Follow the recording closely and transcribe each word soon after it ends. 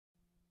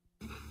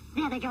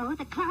There they go,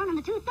 the clown and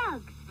the two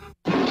thugs.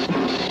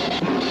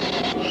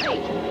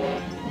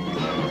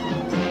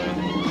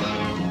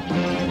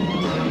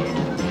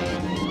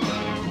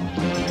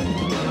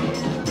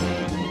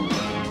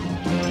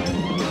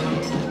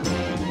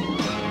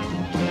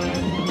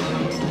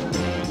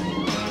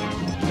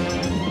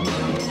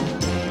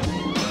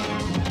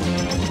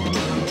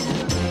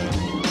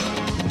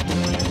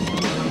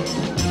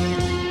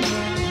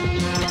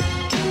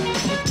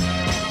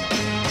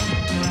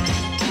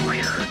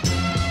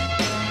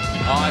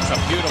 Oh, it's a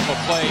beautiful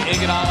play.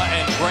 Iguodala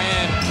and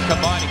Brand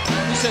combining.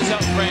 Who says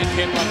Elton Brand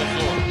can't run the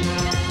floor?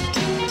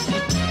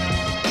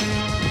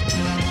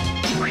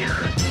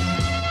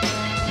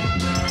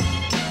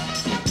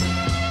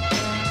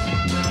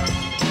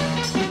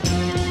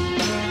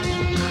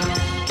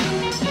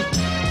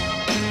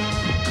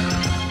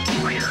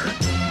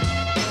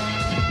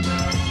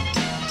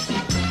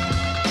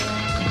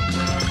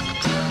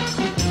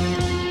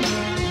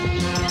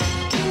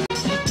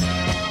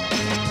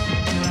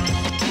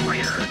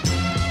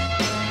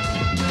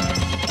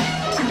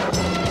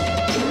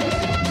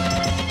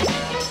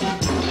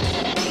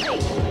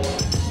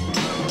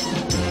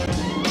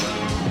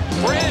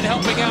 Brand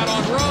helping out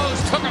on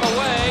Rose, took it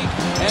away,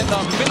 and the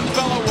big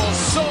fella will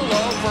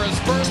solo for his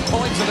first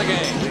points of the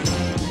game.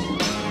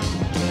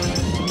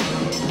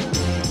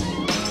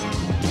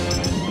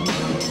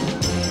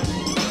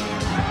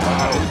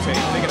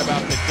 Thinking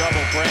about the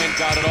double. Brand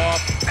got it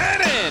off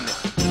and in.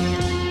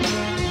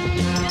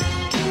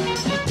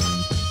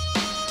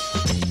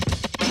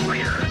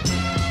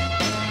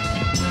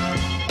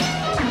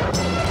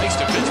 Nice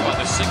defense by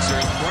the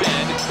Sixers.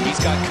 Brand, he's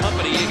got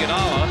company.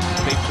 Iguodala.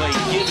 They play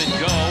give and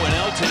go, and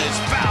Elton is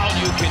fouled.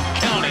 You can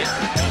count it.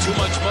 Too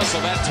much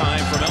muscle that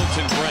time from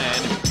Elton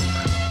Brand.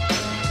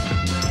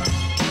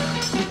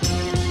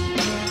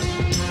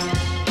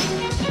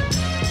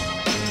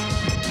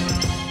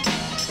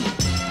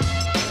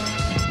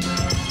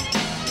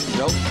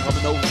 Elton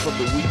coming over from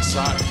the weak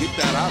side. Get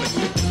that out of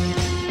here.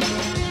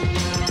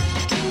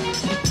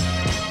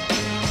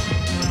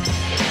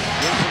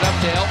 Gives it up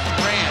to Elton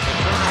Brand. The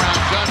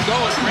turnaround gun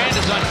going. Brand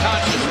is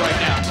unconscious right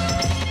now.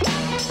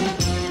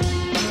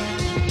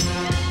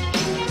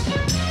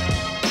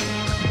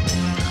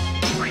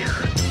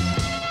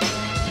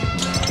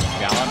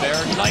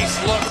 There, nice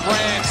look,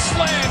 Brand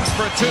slams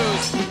for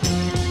twos.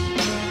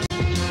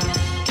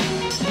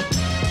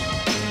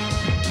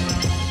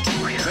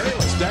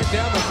 Bayless back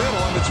down the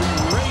middle, and it's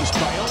erased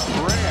by Elton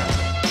Brand.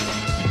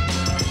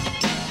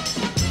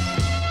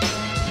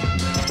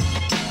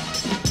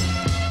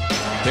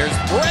 There's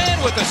Brand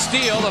with the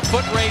steal. The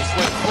foot race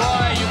with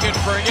Fry. You can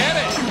forget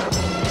it.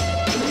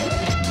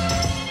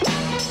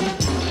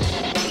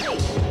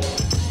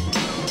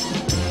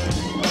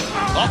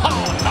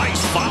 Oh,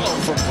 nice follow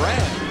from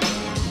Brand.